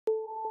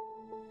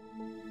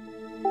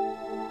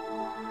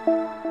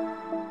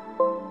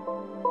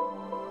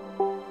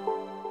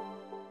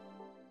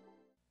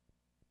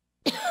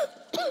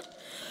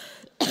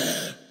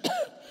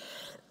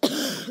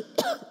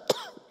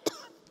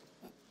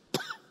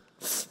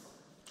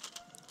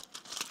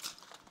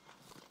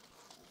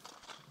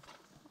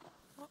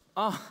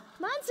Oh,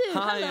 Mansu,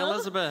 hi, hello.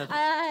 Elizabeth.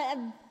 I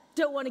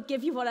don't want to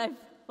give you what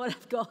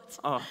I've got.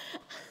 Oh,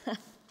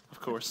 of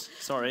course.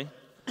 Sorry.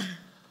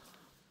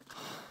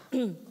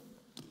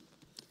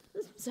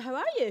 So how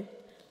are you?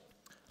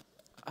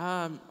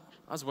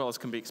 As well as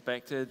can be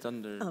expected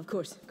under... Oh, of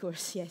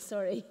course, yes,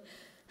 sorry.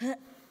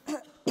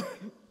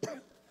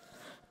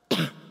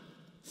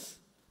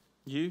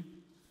 You?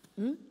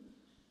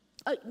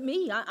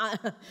 Me?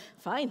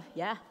 Fine,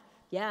 yeah.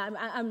 Yeah,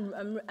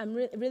 I'm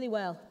really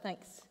well,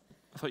 thanks.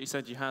 I thought you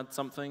said you had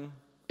something.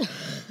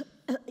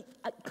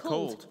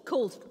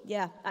 Cold,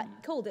 yeah,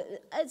 cold.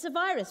 It's a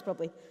virus,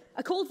 probably.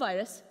 A cold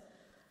virus.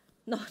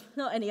 Not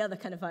any other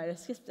kind of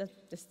virus,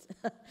 just...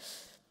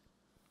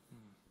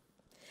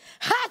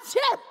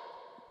 Hatchet!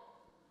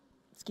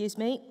 Excuse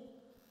me.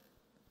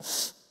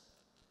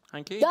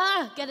 Hanky?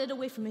 Get it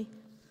away from me.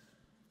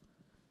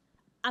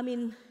 I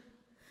mean,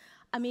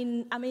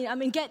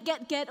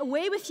 get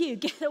away with you.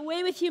 Get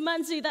away with you,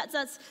 Mansu.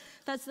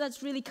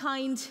 That's really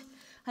kind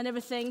and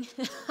everything.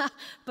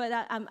 But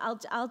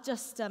I'll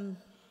just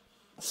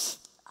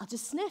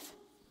sniff.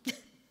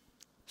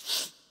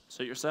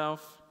 Suit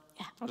yourself.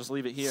 Yeah. I'll just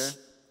leave it here.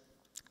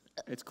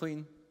 It's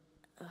clean.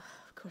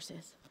 Of course it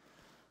is.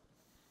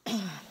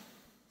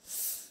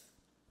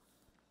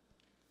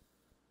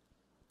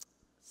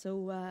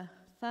 So,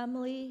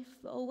 family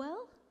all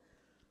well?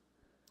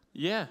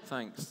 Yeah,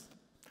 thanks.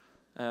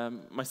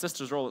 My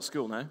sister's all at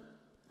school now.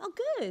 Oh,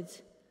 good.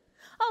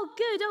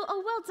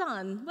 Oh, well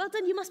done. Well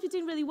done. You must be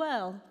doing really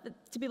well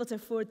to be able to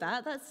afford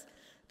that.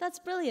 That's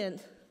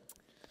brilliant.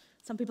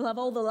 Some people have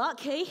all the luck,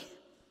 hey?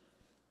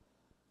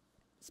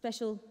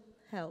 Special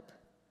help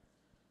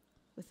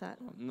with that?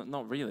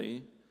 Not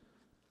really.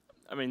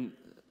 I mean,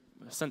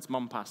 since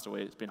Mum passed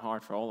away, it's been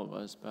hard for all of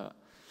us, but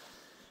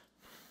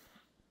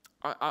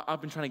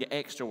I've been trying to get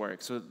extra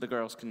work so the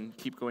girls can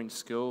keep going to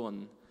school,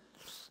 and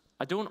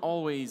I don't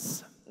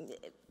always...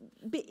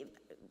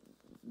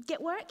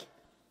 Get work?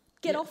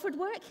 Get offered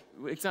work?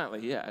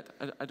 Exactly, yeah.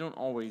 I don't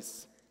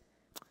always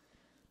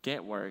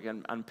get work,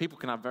 and people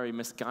can have very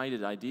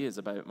misguided ideas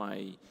about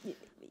my...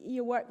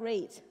 Your work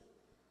rate?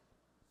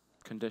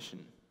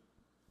 Condition.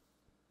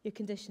 Your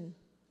condition,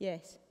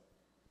 yes.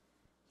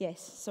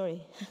 Yes,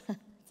 sorry.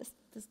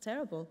 That's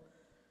terrible.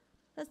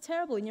 That's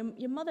terrible. And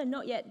your mother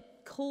not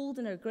yet cold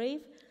in her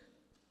grave?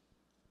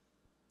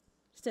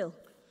 Still,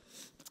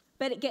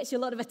 bet it gets you a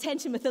lot of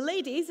attention with the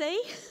ladies, eh?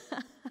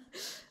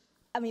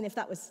 I mean, if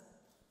that was,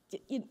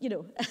 you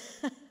know,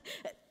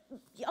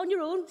 on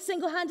your own,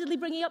 single-handedly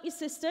bringing up your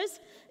sisters,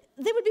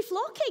 they would be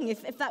flocking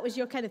if that was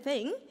your kind of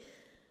thing.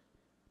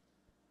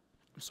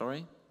 I'm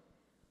sorry?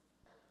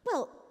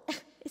 Well,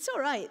 it's all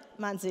right,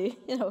 Mansu.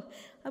 You know,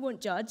 I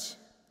won't judge.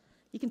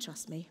 You can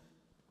trust me.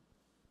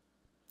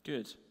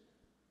 Good.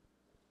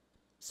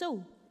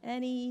 So,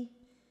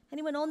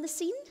 anyone on the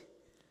scene?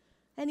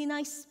 Any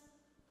nice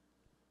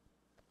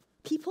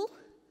people?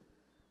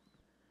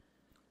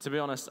 To be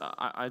honest,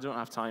 I don't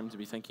have time to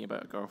be thinking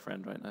about a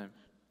girlfriend right now.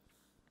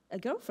 A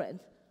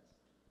girlfriend?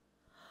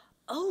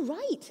 Oh,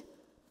 right.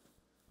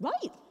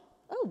 Right.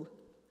 Oh,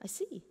 I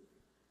see.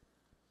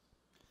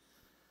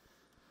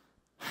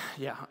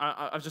 Yeah,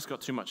 I've just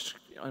got too much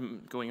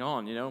going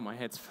on, you know. My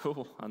head's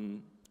full,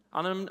 and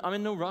I'm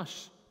in no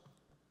rush.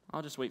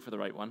 I'll just wait for the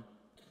right one.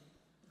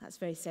 That's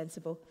very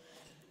sensible.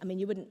 I mean,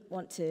 you wouldn't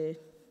want to,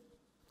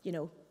 you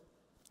know...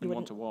 You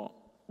want to what?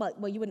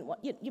 Well, you wouldn't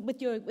want...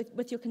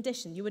 with your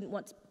condition, you wouldn't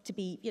want to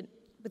be...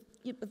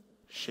 with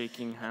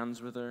shaking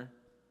hands with her?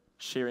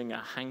 Sharing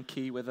a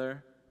hanky with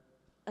her?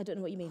 I don't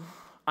know what you mean.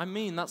 I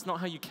mean, that's not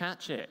how you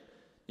catch it.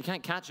 You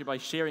can't catch it by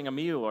sharing a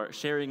meal or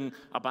sharing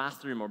a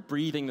bathroom or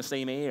breathing the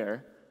same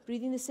air.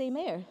 Breathing the same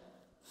air?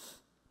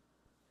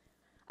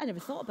 I never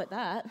thought about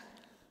that.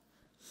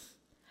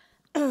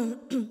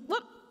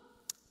 Well,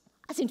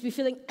 I seem to be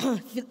feeling,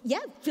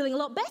 feeling a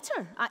lot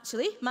better,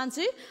 actually,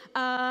 Mansu.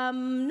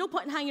 No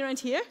point in hanging around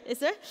here, is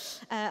there?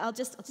 I'll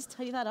just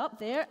tidy that up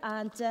there,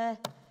 and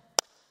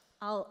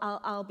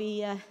I'll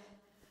be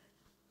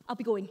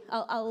going.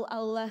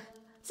 I'll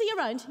see you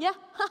around. Yeah.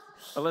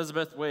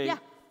 Elizabeth, wait. Yeah.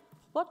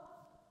 What?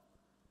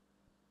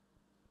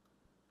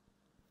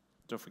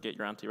 Don't forget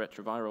your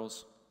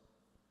antiretrovirals.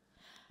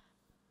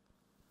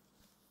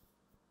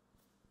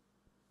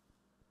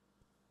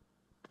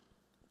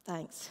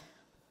 Thanks.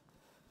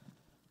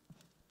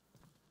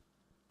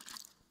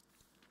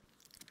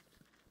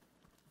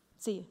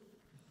 See you.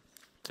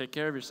 Take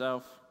care of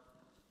yourself.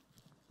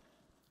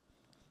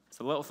 It's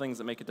the little things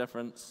that make a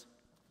difference.